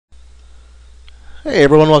Hey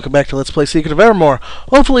everyone, welcome back to Let's Play Secret of Evermore.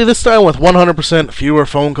 Hopefully this time with 100% fewer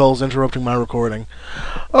phone calls interrupting my recording.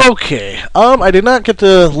 Okay, I did not get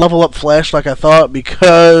to level up Flash like I thought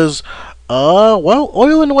because, well,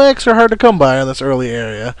 oil and wax are hard to come by in this early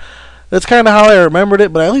area. That's kind of how I remembered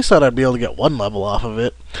it, but I at least thought I'd be able to get one level off of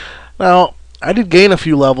it. Now, I did gain a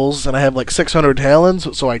few levels, and I have like 600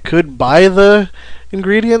 talons, so I could buy the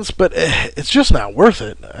ingredients, but it's just not worth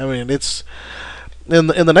it. I mean, it's... In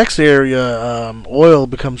the next area, oil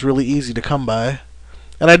becomes really easy to come by.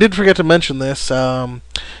 And I did forget to mention this.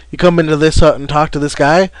 You come into this hut and talk to this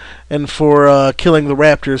guy, and for killing the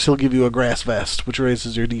raptors, he'll give you a grass vest, which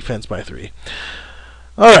raises your defense by 3.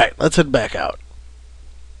 Alright, let's head back out.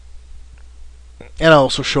 And I'll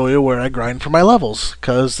also show you where I grind for my levels,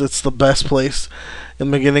 because it's the best place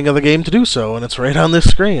in the beginning of the game to do so, and it's right on this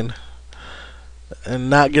screen. And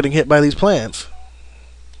not getting hit by these plants.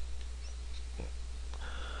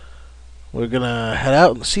 We're gonna head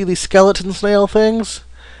out and see these skeleton snail things.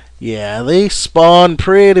 Yeah, they spawn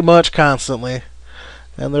pretty much constantly.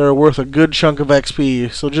 And they're worth a good chunk of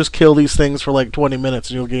XP. So just kill these things for like 20 minutes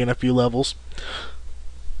and you'll gain a few levels.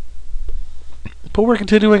 But we're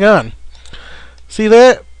continuing on. See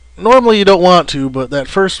that? Normally you don't want to, but that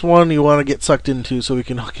first one you want to get sucked into, so we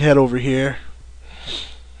can head over here.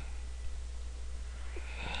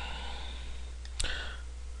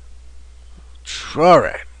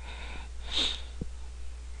 Alright.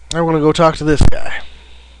 I'm going to go talk to this guy.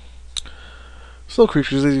 Slow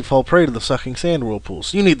creatures easily fall prey to the sucking sand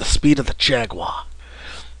whirlpools. You need the speed of the jaguar.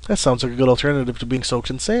 That sounds like a good alternative to being soaked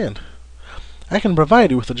in sand. I can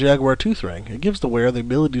provide you with the jaguar tooth ring. It gives the wearer the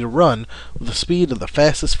ability to run with the speed of the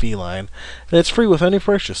fastest feline, and it's free with any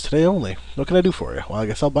purchase, today only. What can I do for you? Well, I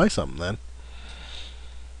guess I'll buy something then.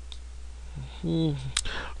 We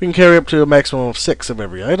can carry up to a maximum of 6 of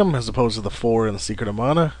every item, as opposed to the 4 in the Secret of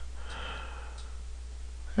Mana.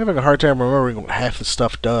 I'm having a hard time remembering what half the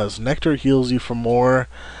stuff does. Nectar heals you for more.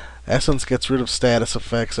 Essence gets rid of status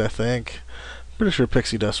effects, I think. I'm pretty sure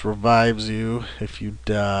Pixie Dust revives you if you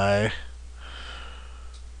die.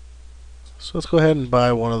 So let's go ahead and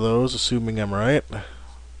buy one of those, assuming I'm right.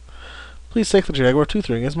 Please take the Jaguar Tooth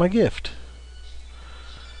Ring as my gift.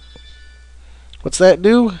 What's that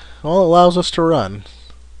do? Well, it allows us to run.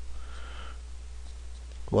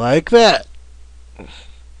 Like that.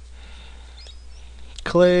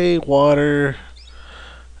 Clay, water,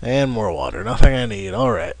 and more water. Nothing I need.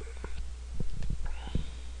 Alright.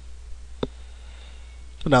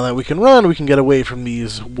 Now that we can run, we can get away from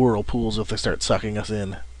these whirlpools if they start sucking us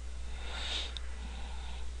in.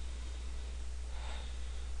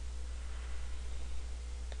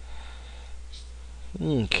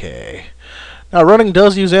 Okay. Now, running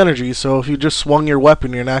does use energy, so if you just swung your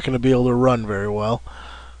weapon, you're not going to be able to run very well.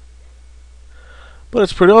 But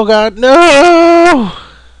it's pretty... Oh, God, no!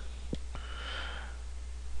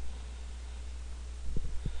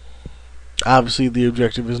 Obviously, the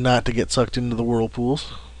objective is not to get sucked into the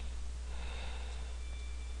whirlpools.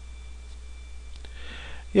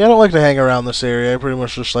 Yeah, I don't like to hang around this area. I pretty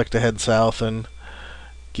much just like to head south and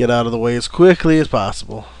get out of the way as quickly as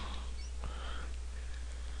possible.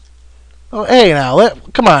 Oh, hey, now,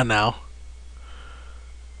 come on now.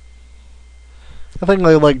 I think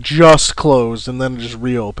they like just closed and then just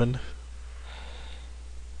reopened.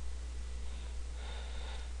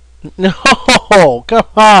 No, come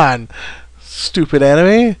on, stupid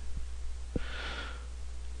enemy.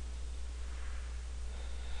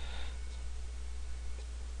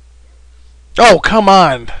 Oh, come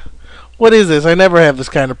on. What is this? I never have this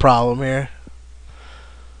kind of problem here.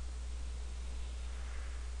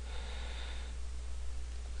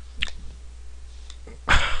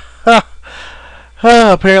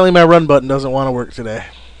 Apparently my run button doesn't want to work today.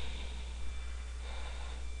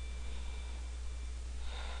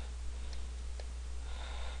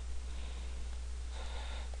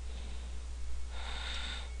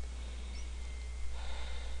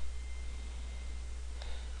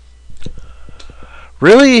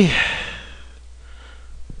 Really?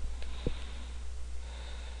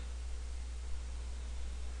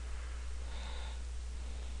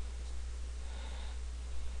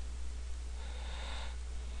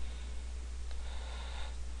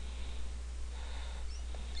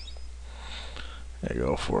 There you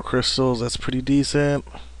go, 4 crystals, that's pretty decent.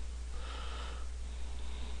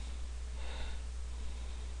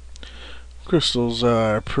 Crystals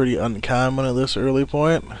are pretty uncommon at this early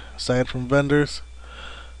point, aside from vendors.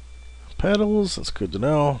 Petals, that's good to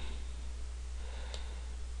know.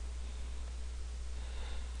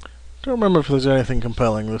 Don't remember if there's anything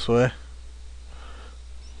compelling this way.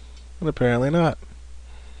 But apparently not.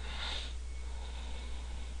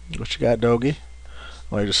 What you got, Doggy?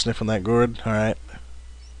 Oh, you're just sniffing that gourd? Alright.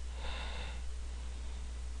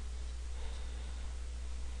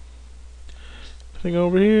 Anything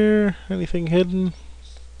over here? Anything hidden?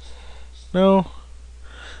 No?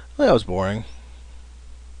 Well, that was boring.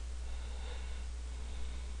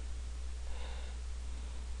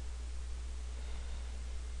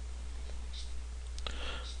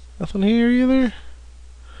 Nothing here either?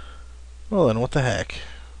 Well then, what the heck?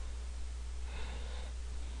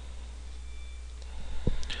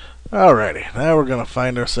 Alrighty, now we're gonna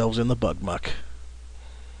find ourselves in the Bug Muck.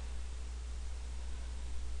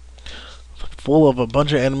 Full of a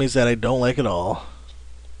bunch of enemies that I don't like at all.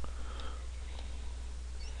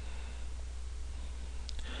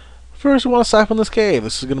 First, we want to stop in this cave.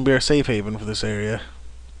 This is gonna be our safe haven for this area.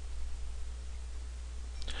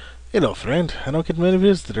 Hello, friend. I don't get many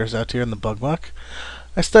visitors out here in the Bug Muck.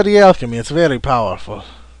 I study alchemy. It's very powerful.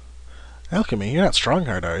 Alchemy? You're not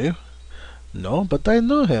Strongheart, are you? No, but I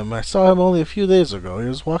know him. I saw him only a few days ago. He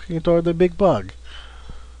was walking toward the big bug.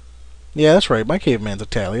 Yeah, that's right. My caveman's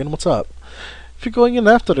Italian. What's up? If you're going in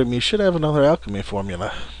after him, you should have another alchemy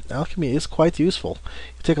formula. Alchemy is quite useful.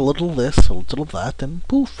 You take a little of this, a little of that, and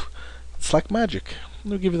poof. It's like magic.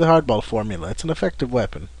 I'll give you the hardball formula. It's an effective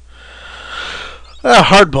weapon.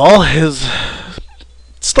 Hardball is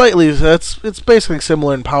slightly, it's basically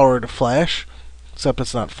similar in power to Flash, except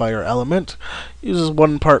it's not fire element. Uses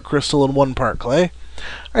 1 part crystal and 1 part clay.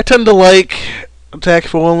 I tend to like attack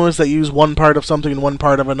formulas that use 1 part of something and 1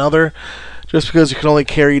 part of another, just because you can only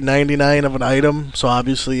carry 99 of an item. So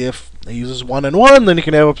obviously if it uses 1 and 1, then you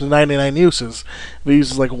can have up to 99 uses. If it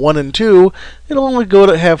uses like 1 and 2, it'll only go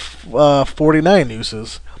to have 49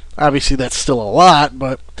 uses. Obviously that's still a lot,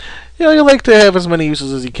 but you know, you like to have as many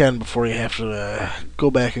uses as you can before you have to go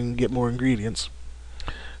back and get more ingredients.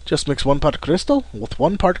 Just mix 1 part crystal with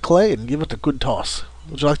 1 part clay and give it a good toss.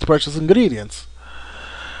 Would you like to purchase ingredients?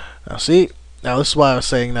 Now see, now this is why I was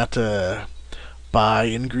saying not to buy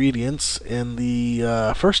ingredients in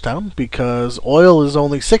the first town, because oil is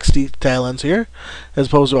only 60 talents here, as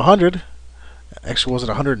opposed to 100. Actually, was it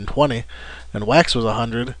 120? And wax was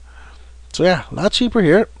 100. So yeah, a lot cheaper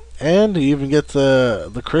here. And you even get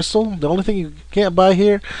the crystal. The only thing you can't buy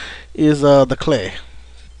here is the clay.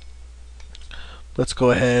 Let's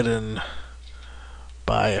go ahead and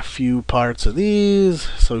buy a few parts of these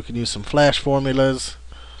so we can use some flash formulas.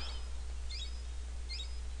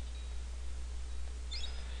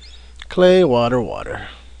 Clay, water, water.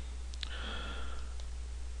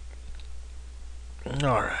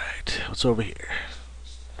 Alright, what's over here?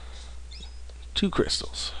 2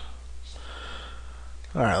 crystals.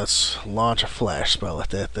 Alright, let's launch a flash spell at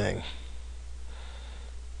that thing.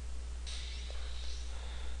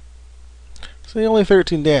 See, only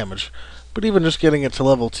 13 damage, but even just getting it to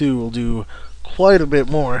level 2 will do quite a bit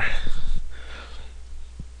more.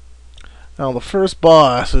 Now, the first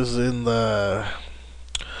boss is in the...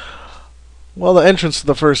 Well, the entrance to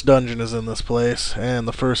the first dungeon is in this place, and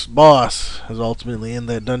the first boss is ultimately in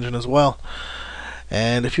that dungeon as well.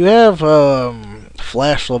 And if you have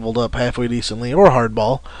Flash leveled up halfway decently, or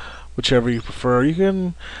Hardball, whichever you prefer, you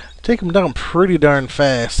can take him down pretty darn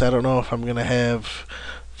fast. I don't know if I'm going to have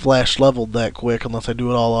Flash leveled that quick unless I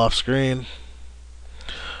do it all off screen,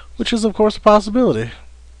 which is of course a possibility.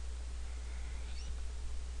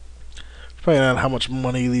 Depending on how much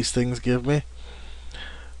money these things give me.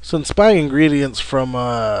 Since buying ingredients from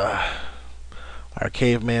our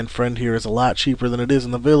caveman friend here is a lot cheaper than it is in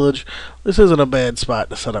the village, this isn't a bad spot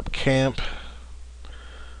to set up camp.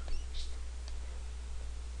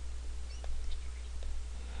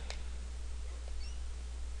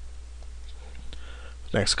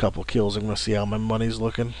 Next couple kills, I'm going to see how my money's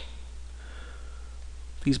looking.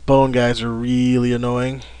 These bone guys are really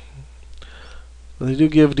annoying. But they do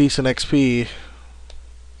give decent XP.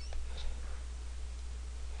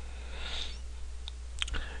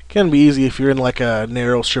 Can be easy if you're in like a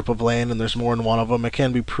narrow strip of land and there's more than one of them. It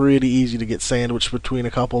can be pretty easy to get sandwiched between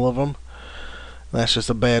a couple of them. That's just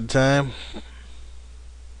a bad time.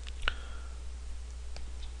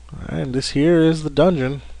 And this here is the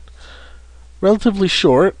dungeon. Relatively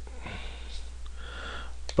short,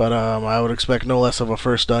 but I would expect no less of a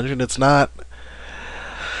first dungeon. It's not...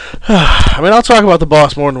 I mean, I'll talk about the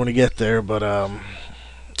boss more when we get there, but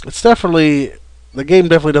it's definitely... The game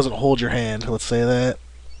definitely doesn't hold your hand, let's say that.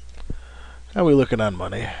 How are we looking on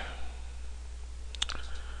money?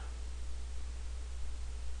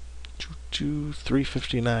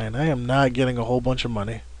 $359. I am not getting a whole bunch of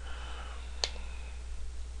money.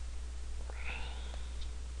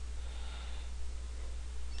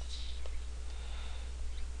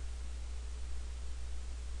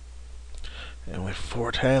 And with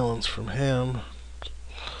 4 talents from him.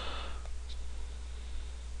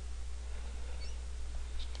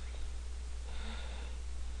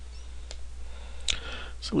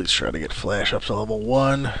 Let's at least try to get Flash up to level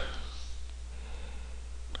 1.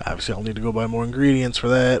 Obviously, I'll need to go buy more ingredients for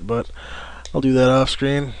that, but I'll do that off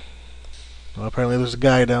screen. Well, apparently there's a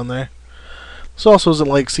guy down there. This also isn't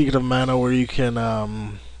like Secret of Mana where you can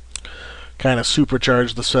kind of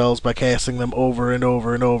supercharge the cells by casting them over and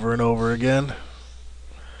over and over and over again.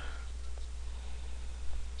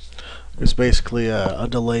 There's basically a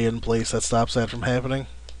delay in place that stops that from happening.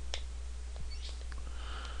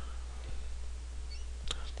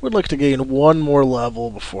 Would like to gain one more level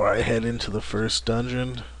before I head into the first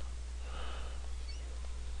dungeon.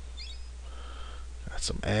 Got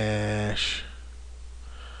some ash.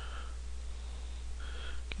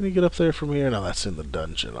 Can you get up there from here? No, that's in the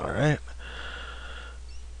dungeon, alright.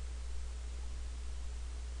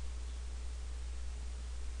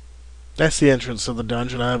 That's the entrance to the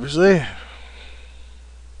dungeon, obviously.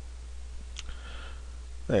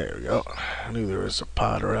 There we go. I knew there was a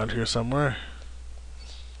pod around here somewhere.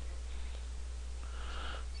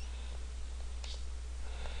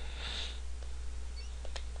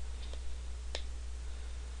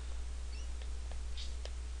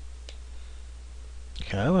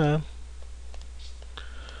 Come on.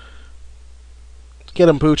 Get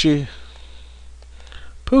him, Poochie.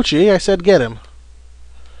 Poochie, I said get him.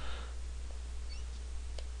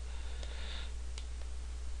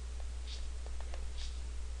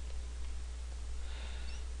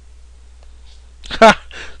 Ha!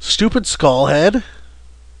 Stupid skullhead.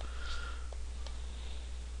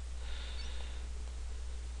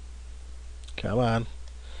 Come on.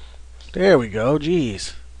 There we go,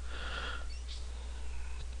 jeez.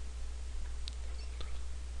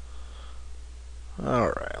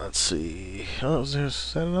 Alright, let's see. Oh, is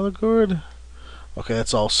that another gourd? Okay,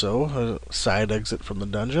 that's also a side exit from the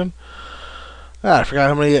dungeon. I forgot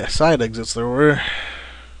how many side exits there were.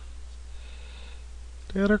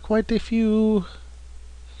 There are quite a few.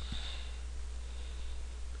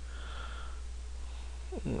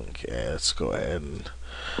 Okay, let's go ahead and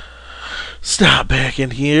stop back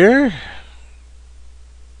in here.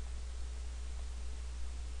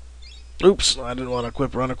 Oops, I didn't want to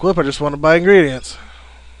equip or unequip, I just want to buy ingredients.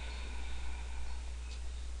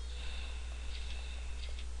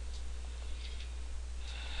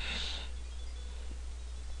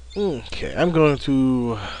 Okay, I'm going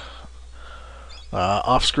to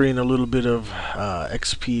off-screen a little bit of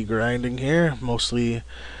XP grinding here, mostly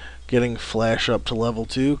getting Flash up to level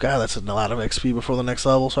 2. God, that's a lot of XP before the next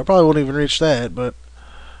level, so I probably won't even reach that, but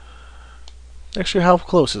actually, how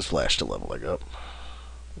close is Flash to leveling up?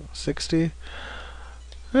 60?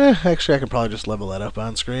 Actually, I could probably just level that up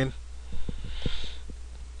on screen.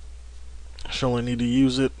 Should only need to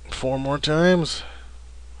use it 4 more times.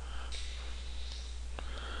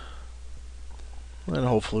 And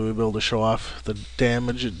hopefully we'll be able to show off the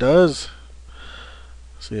damage it does.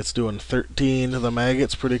 See, it's doing 13 to the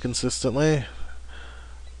maggots pretty consistently.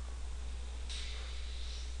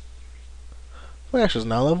 Flash is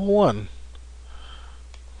now level 1.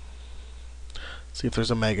 See if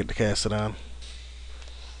there's a maggot to cast it on.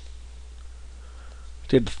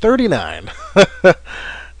 Did 39.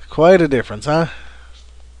 Quite a difference, huh?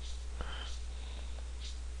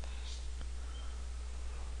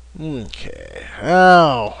 Okay.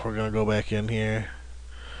 Now we're gonna go back in here.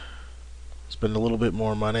 Spend a little bit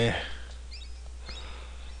more money.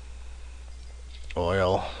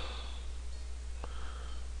 Oil.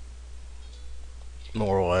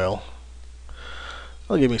 More oil.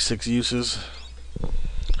 That'll give me 6 uses.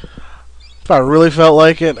 If I really felt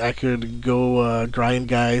like it, I could go grind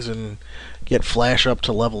guys and get Flash up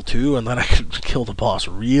to level 2, and then I could kill the boss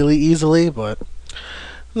really easily, but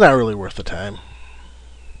it's not really worth the time.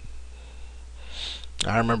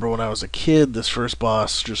 I remember when I was a kid, this first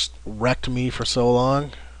boss just wrecked me for so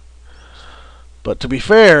long. But to be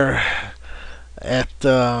fair,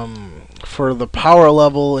 for the power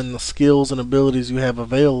level and the skills and abilities you have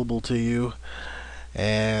available to you,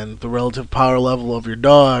 and the relative power level of your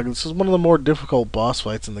dog, this is one of the more difficult boss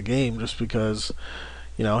fights in the game, just because,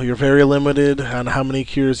 you know, you're very limited on how many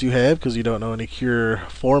cures you have, because you don't know any cure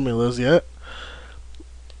formulas yet.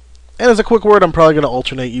 And as a quick word, I'm probably going to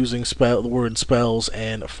alternate using the word spells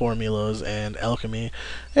and formulas and alchemy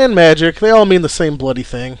and magic. They all mean the same bloody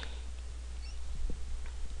thing.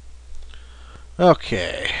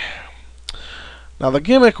 Okay. Now the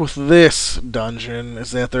gimmick with this dungeon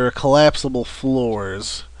is that there are collapsible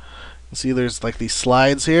floors. You see there's like these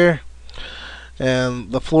slides here,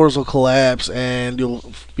 and the floors will collapse and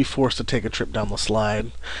you'll be forced to take a trip down the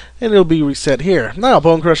slide, and it'll be reset here. Now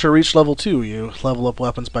Bone Crusher reached level 2. You level up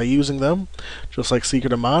weapons by using them, just like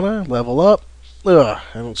Secret of Mana. Level up,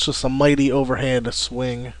 and it's just a mighty overhand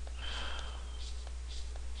swing.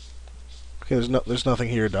 Okay, there's nothing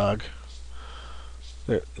here, dog.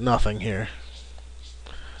 Nothing here.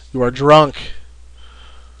 You are drunk.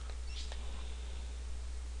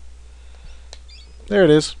 There it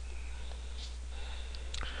is.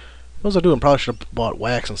 What was I doing? Probably should have bought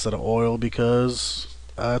wax instead of oil because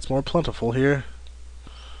it's more plentiful here.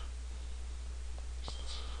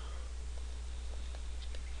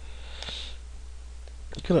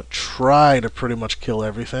 I'm gonna try to pretty much kill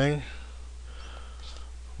everything.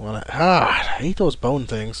 I hate those bone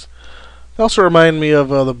things. They also remind me of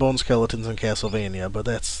the bone skeletons in Castlevania, but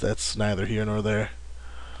that's neither here nor there.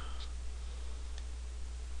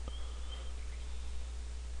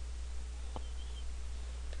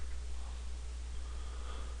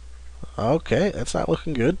 Okay, that's not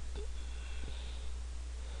looking good.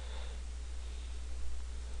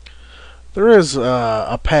 There is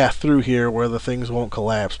a path through here where the things won't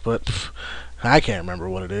collapse, but I can't remember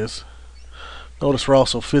what it is. Notice we're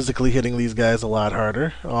also physically hitting these guys a lot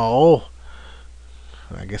harder. Oh,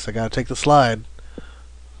 I guess I gotta take the slide.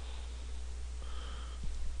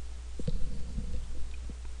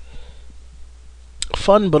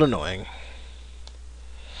 Fun but annoying.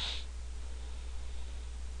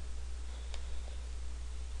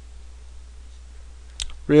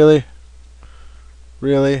 Really?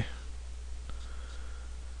 Really?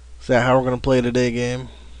 Is that how we're gonna play today, game?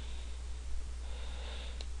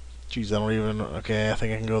 Jeez, I don't even... Okay, I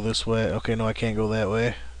think I can go this way. Okay, no, I can't go that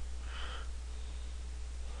way.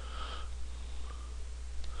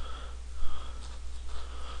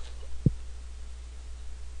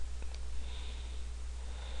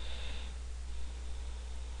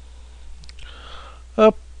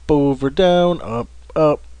 Up, over, down, up,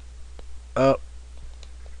 up, up.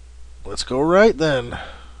 Let's go right then.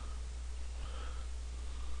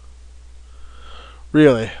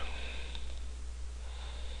 Really?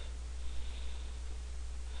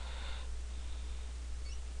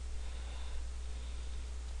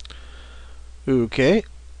 Okay.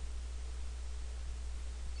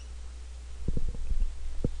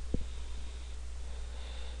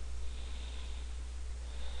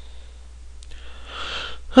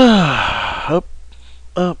 Up,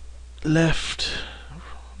 up, left,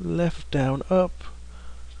 left, down, up.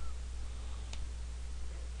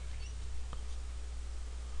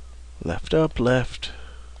 Left, up, left.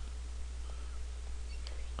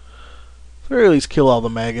 Or at least kill all the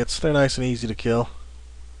maggots. They're nice and easy to kill.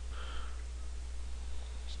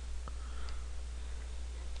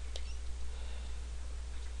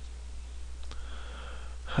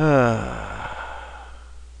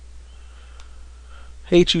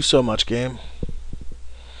 Hate you so much, game.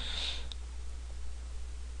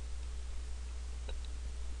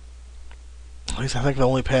 At least I think the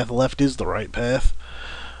only path left is the right path.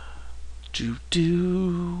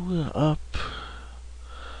 Up,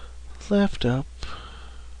 left, up,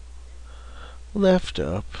 left,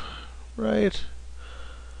 up, right,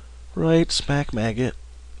 right, smack maggot.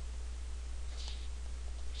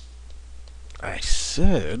 I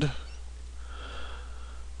said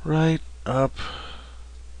right, up,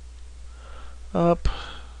 up.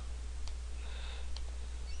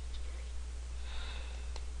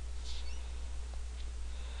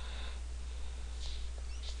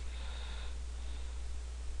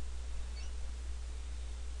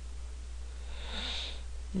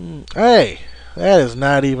 Hey, that is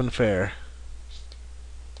not even fair.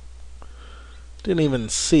 Didn't even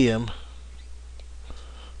see him.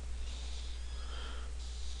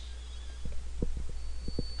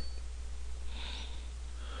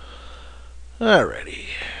 Alrighty.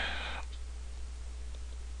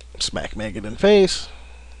 Smack maggot in face.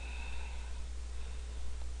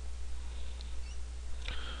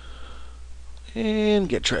 And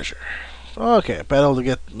get treasure. Okay, battle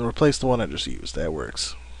to replace the one I just used. That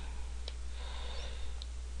works.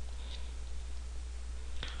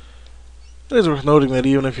 It is worth noting that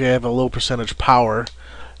even if you have a low percentage power,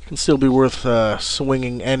 it can still be worth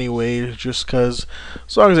swinging anyway, just because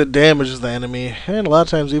as long as it damages the enemy, and a lot of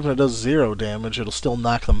times even if it does 0 damage, it'll still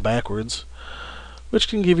knock them backwards, which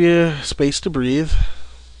can give you space to breathe.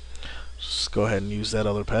 Just go ahead and use that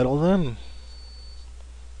other pedal then.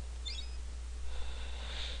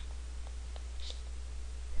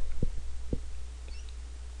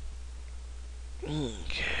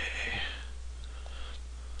 Okay.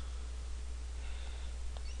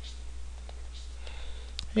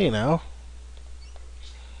 Hey now.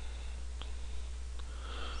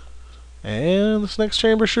 And this next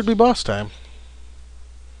chamber should be boss time.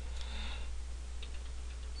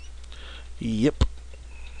 Yep.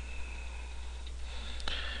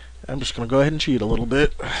 I'm just going to go ahead and cheat a little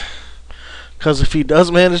bit. Because if he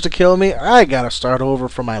does manage to kill me, I gotta start over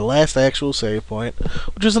from my last actual save point,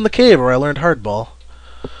 which is in the cave where I learned hardball.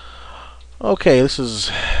 Okay, this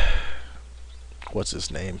is... what's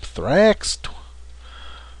his name? Thrax?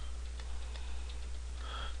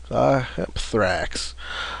 Yep, Thrax.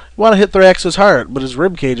 You want to hit Thrax's heart, but his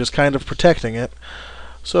ribcage is kind of protecting it.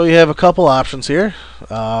 So you have a couple options here.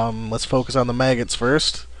 Let's focus on the maggots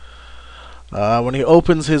first. When he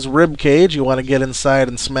opens his ribcage, you want to get inside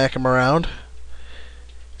and smack him around.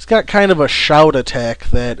 He's got kind of a shout attack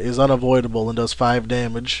that is unavoidable and does 5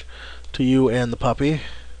 damage to you and the puppy.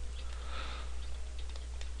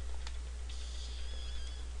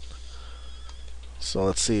 So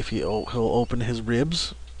let's see if he'll open his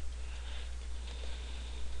ribs.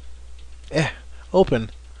 Open.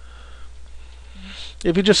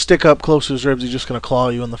 If you just stick up close to his ribs, he's just going to claw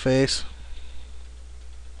you in the face.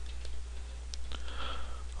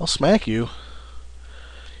 I'll smack you.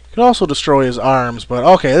 You can also destroy his arms, but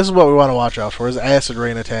okay, this is what we want to watch out for, his acid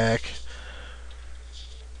rain attack.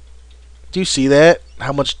 Do you see that?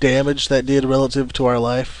 How much damage that did relative to our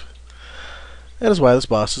life? That is why this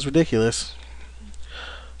boss is ridiculous.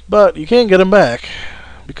 But you can't get him back,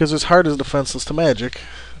 because his heart is defenseless to magic.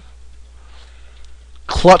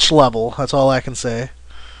 Clutch level, that's all I can say.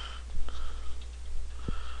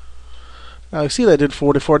 Now you see that did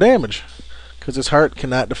 44 damage, because his heart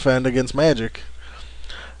cannot defend against magic.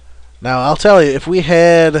 Now I'll tell you, if we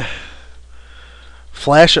had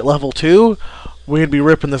Flash at level 2, we'd be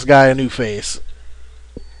ripping this guy a new face.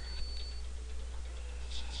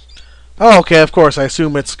 Oh, okay, of course, I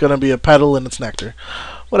assume it's going to be a petal and it's nectar.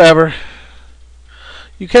 Whatever.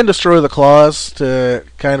 You can destroy the claws to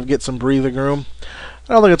kind of get some breathing room.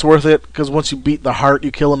 I don't think it's worth it, because once you beat the heart, you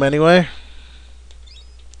kill him anyway.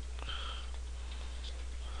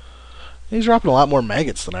 He's dropping a lot more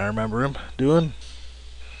maggots than I remember him doing.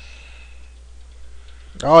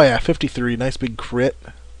 Oh yeah, 53. Nice big crit.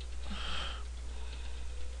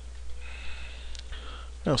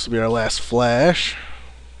 This will be our last flash.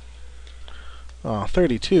 Oh,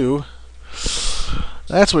 32.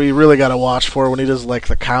 That's what you really got to watch for when he does like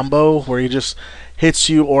the combo, where he just hits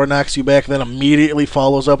you or knocks you back, then immediately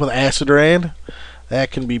follows up with acid rain.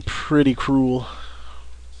 That can be pretty cruel.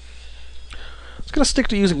 I'm just going to stick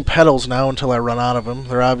to using petals now until I run out of them.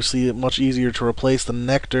 They're obviously much easier to replace than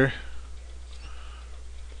nectar.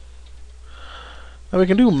 Now we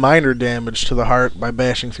can do minor damage to the heart by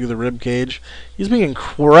bashing through the rib cage. He's being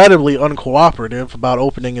incredibly uncooperative about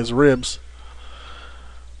opening his ribs.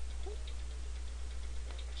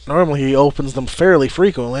 Normally he opens them fairly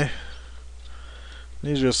frequently.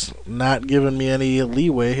 He's just not giving me any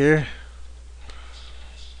leeway here.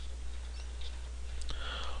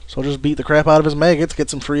 So I'll just beat the crap out of his maggots, get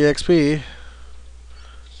some free XP,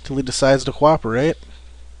 till he decides to cooperate.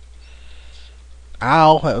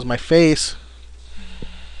 Ow, that was my face.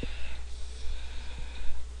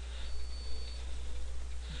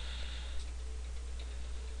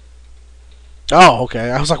 Oh, okay.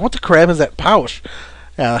 I was like, what the crap is that pouch?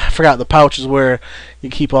 Yeah, I forgot the pouch is where you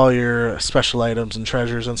keep all your special items and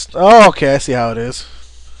treasures and stuff. Oh, okay, I see how it is.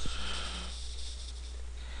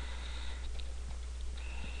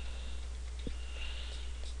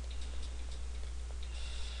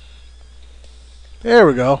 There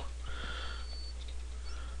we go.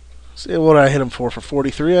 See, what did I hit him for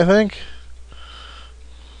 43, I think?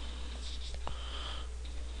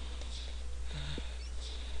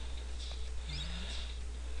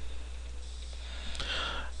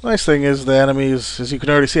 Nice thing is the enemies, as you can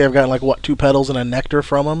already see, I've gotten like, what, 2 petals and a nectar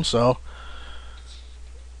from them, so...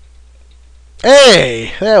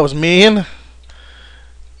 Hey! That was mean!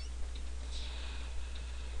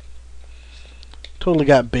 Totally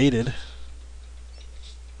got baited.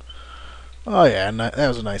 Oh yeah, that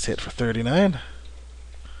was a nice hit for 39.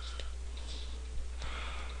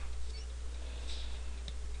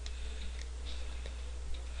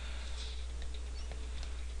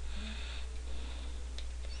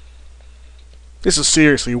 This is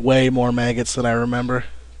seriously way more maggots than I remember.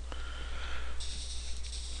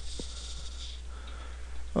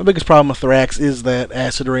 The biggest problem with Thrax is that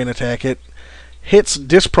acid rain attack. It hits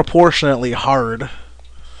disproportionately hard.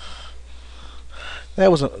 That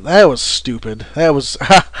was stupid. That was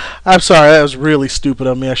I'm sorry. That was really stupid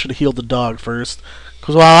of me. I should have healed the dog first.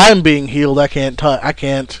 Because while I'm being healed, I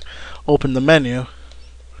can't open the menu.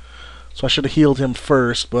 So I should have healed him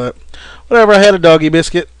first. But whatever. I had a doggy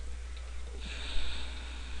biscuit.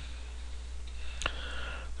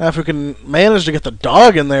 Now, if we can manage to get the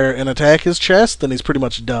dog in there and attack his chest, then he's pretty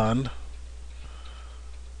much done.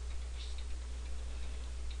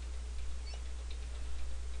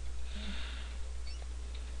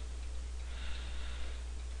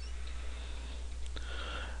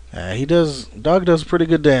 He does. Dog does pretty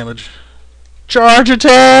good damage. Charge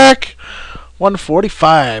attack!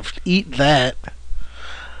 145. Eat that.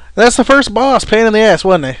 That's the first boss. Pain in the ass,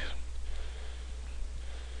 wasn't he?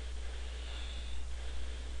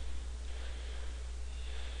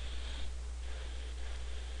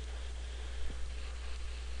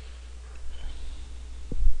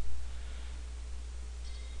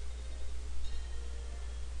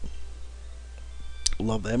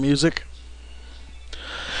 Love that music.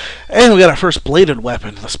 And we got our first bladed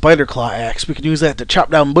weapon, the spider claw axe. We can use that to chop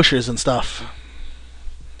down bushes and stuff.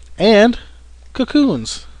 And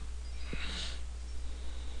cocoons.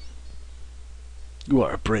 You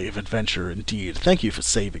are a brave adventurer indeed. Thank you for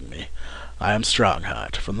saving me. I am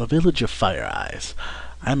Strongheart, from the village of Fire Eyes.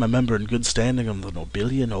 I am a member in good standing of the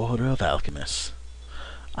Nobilian Order of Alchemists.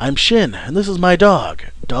 I'm Shin, and this is my dog,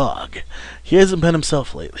 Dog. He hasn't been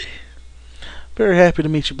himself lately. Very happy to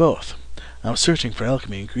meet you both. I was searching for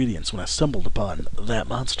alchemy ingredients when I stumbled upon that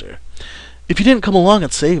monster. If you didn't come along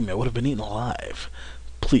and save me, I would have been eaten alive.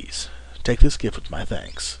 Please, take this gift with my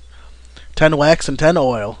thanks. 10 wax and 10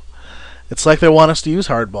 oil. It's like they want us to use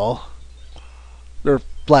hardball. Or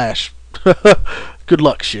flash. Good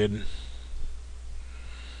luck, Shin.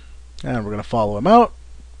 And we're going to follow him out.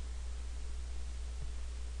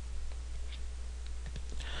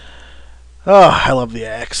 Oh, I love the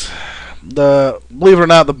axe. Believe it or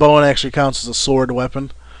not, the bow actually counts as a sword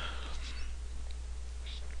weapon.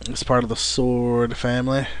 It's part of the sword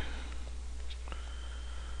family.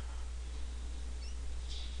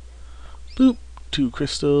 Boop. 2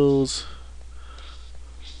 crystals.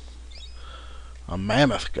 A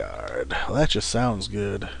mammoth guard. Well, that just sounds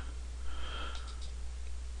good.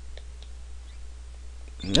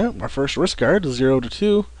 Yep, our first risk guard is 0 to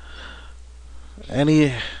 2.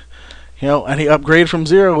 Any upgrade from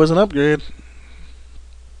 0 is an upgrade.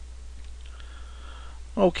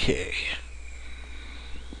 Okay.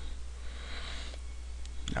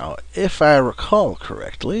 Now, if I recall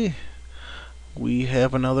correctly, we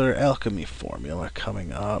have another alchemy formula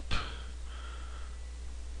coming up.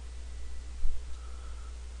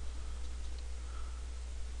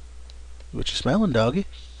 What you smelling, doggy?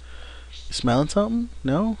 You smelling something?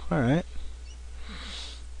 No? Alright.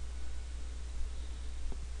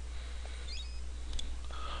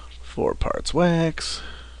 Four parts wax.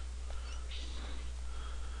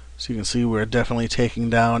 So you can see we're definitely taking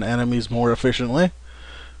down enemies more efficiently.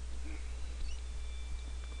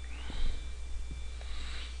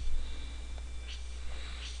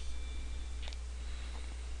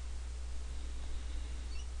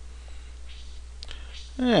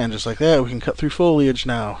 And just like that, we can cut through foliage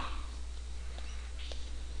now.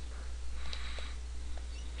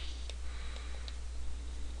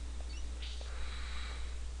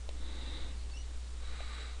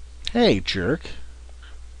 Hey, jerk.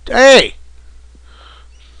 Hey!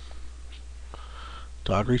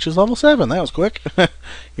 Dog reaches level 7. That was quick.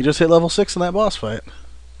 He just hit level 6 in that boss fight.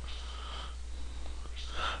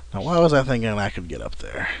 Now, why was I thinking I could get up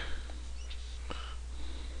there?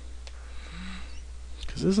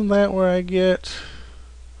 Because isn't that where I get...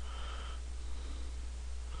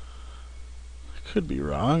 I could be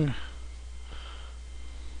wrong.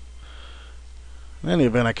 In any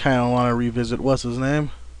event, I kind of want to revisit what's his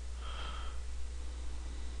name.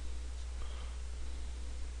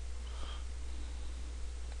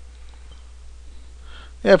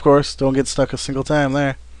 Yeah, of course. Don't get stuck a single time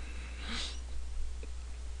there.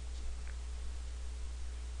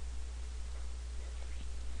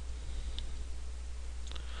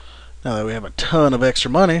 Now that we have a ton of extra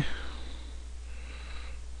money,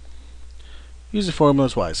 use the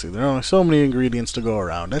formulas wisely. There are only so many ingredients to go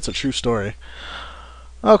around. That's a true story.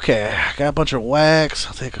 Okay, I got a bunch of wax.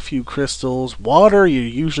 I'll take a few crystals. Water you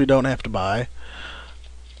usually don't have to buy.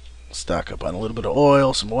 Stock up on a little bit of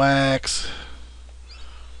oil, some wax.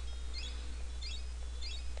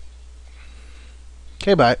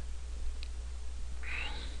 Okay, bye.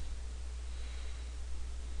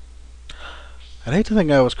 I'd hate to think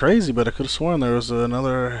I was crazy, but I could have sworn there was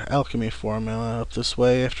another alchemy formula up this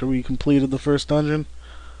way after we completed the first dungeon.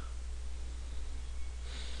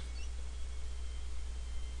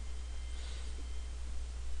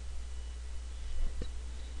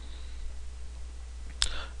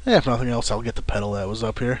 Yeah, if nothing else, I'll get the pedal that was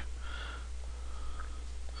up here.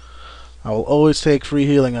 I will always take free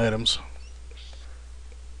healing items.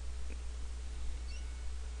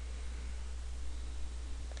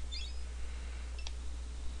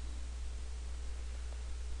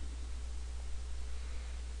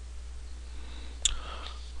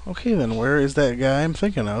 Okay, then where is that guy I'm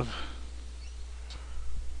thinking of?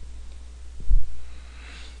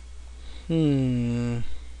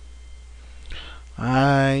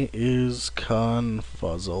 I is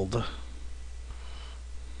confuzzled.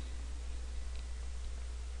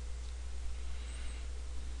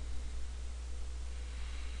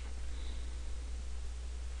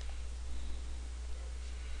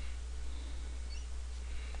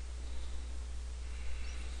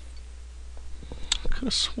 Could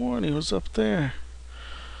have sworn he was up there.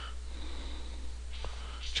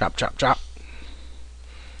 Chop, chop, chop.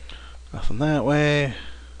 Nothing that way.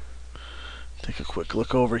 Take a quick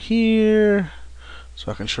look over here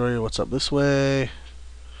so I can show you what's up this way.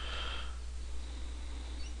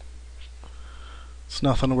 It's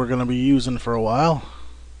nothing we're going to be using for a while.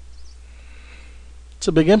 It's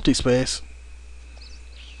a big empty space.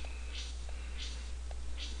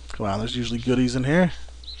 Come on, there's usually goodies in here.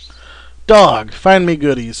 Dog, find me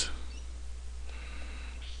goodies.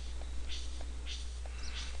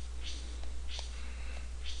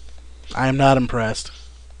 I am not impressed.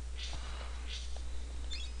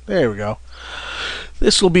 There we go.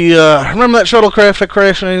 This will be, remember that shuttlecraft that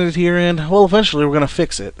crashed here in? Well, eventually we're going to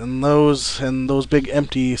fix it. And those big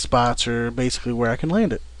empty spots are basically where I can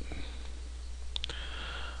land it.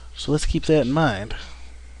 So let's keep that in mind.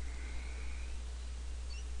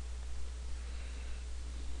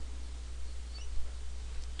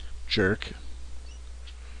 Jerk.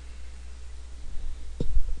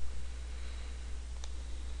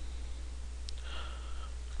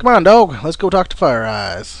 Come on, dog. Let's go talk to Fire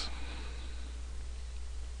Eyes.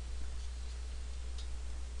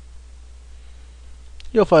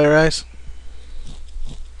 Yo, Fire Eyes.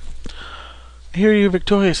 I hear you're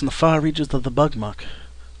victorious in the far reaches of the Bug Muck.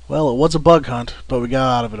 Well, it was a bug hunt, but we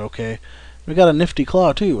got out of it okay. We got a nifty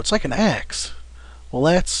claw, too. It's like an axe. Well,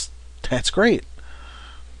 that's great.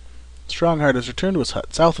 Strongheart has returned to his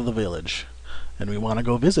hut south of the village, and we want to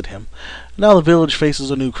go visit him. Now the village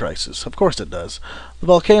faces a new crisis. Of course it does. The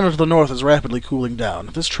volcano to the north is rapidly cooling down.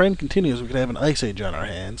 If this trend continues, we could have an ice age on our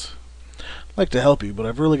hands. I'd like to help you, but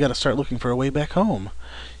I've really got to start looking for a way back home.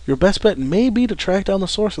 Your best bet may be to track down the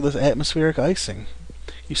source of this atmospheric icing.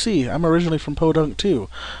 You see, I'm originally from Podunk, too.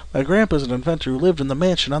 My grandpa's an inventor who lived in the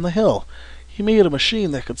mansion on the hill. He made a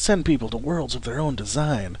machine that could send people to worlds of their own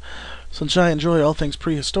design. Since I enjoy all things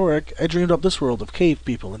prehistoric, I dreamed up this world of cave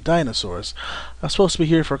people and dinosaurs. I was supposed to be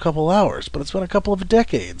here for a couple hours, but it's been a couple of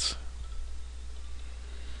decades.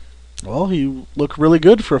 Well, you look really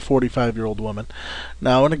good for a 45-year-old woman.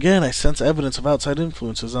 Now and again, I sense evidence of outside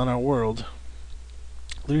influences on our world.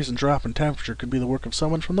 The recent drop in temperature could be the work of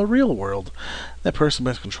someone from the real world. That person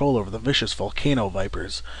has control over the vicious volcano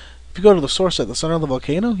vipers. If you go to the source at the center of the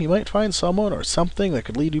volcano, you might find someone or something that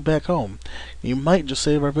could lead you back home. You might just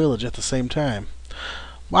save our village at the same time.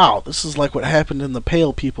 Wow, this is like what happened in the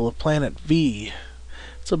Pale People of Planet V.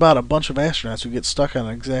 It's about a bunch of astronauts who get stuck on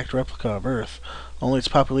an exact replica of Earth, only it's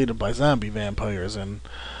populated by zombie vampires and,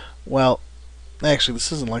 well, actually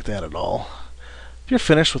this isn't like that at all. If you're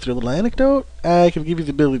finished with your little anecdote, I can give you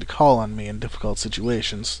the ability to call on me in difficult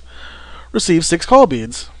situations. Receive 6 call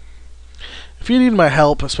beads. If you need my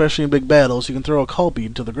help, especially in big battles, you can throw a call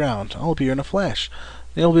bead to the ground. I'll appear in a flash,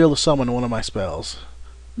 and you'll be able to summon one of my spells.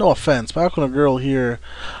 No offense, but how can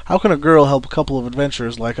a girl help a couple of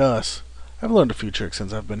adventurers like us? I've learned a few tricks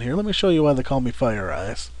since I've been here. Let me show you why they call me Fire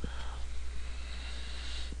Eyes.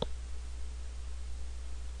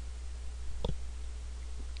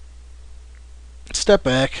 Step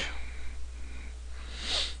back.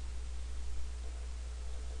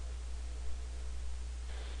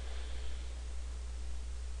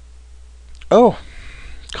 Oh,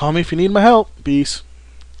 call me if you need my help. Peace.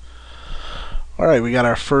 Alright, we got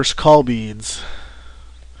our first call beads.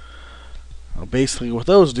 Well, basically what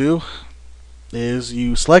those do is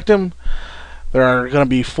you select them. There are going to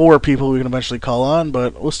be 4 people we can eventually call on,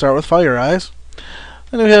 but we'll start with Fire Eyes.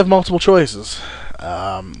 Then we have multiple choices.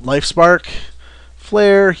 Life Spark,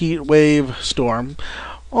 Flare, Heat Wave, Storm.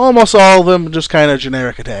 Almost all of them just kind of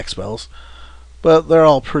generic attack spells. But they're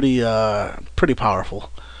all pretty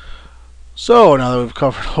powerful. So, now that we've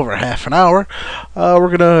covered over half an hour,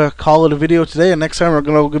 we're going to call it a video today, and next time we're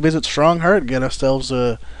going to go visit Strongheart, get ourselves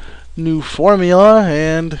a new formula,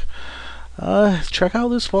 and check out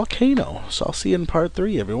this volcano. So I'll see you in part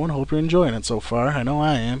 3, everyone. Hope you're enjoying it so far. I know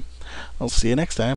I am. I'll see you next time.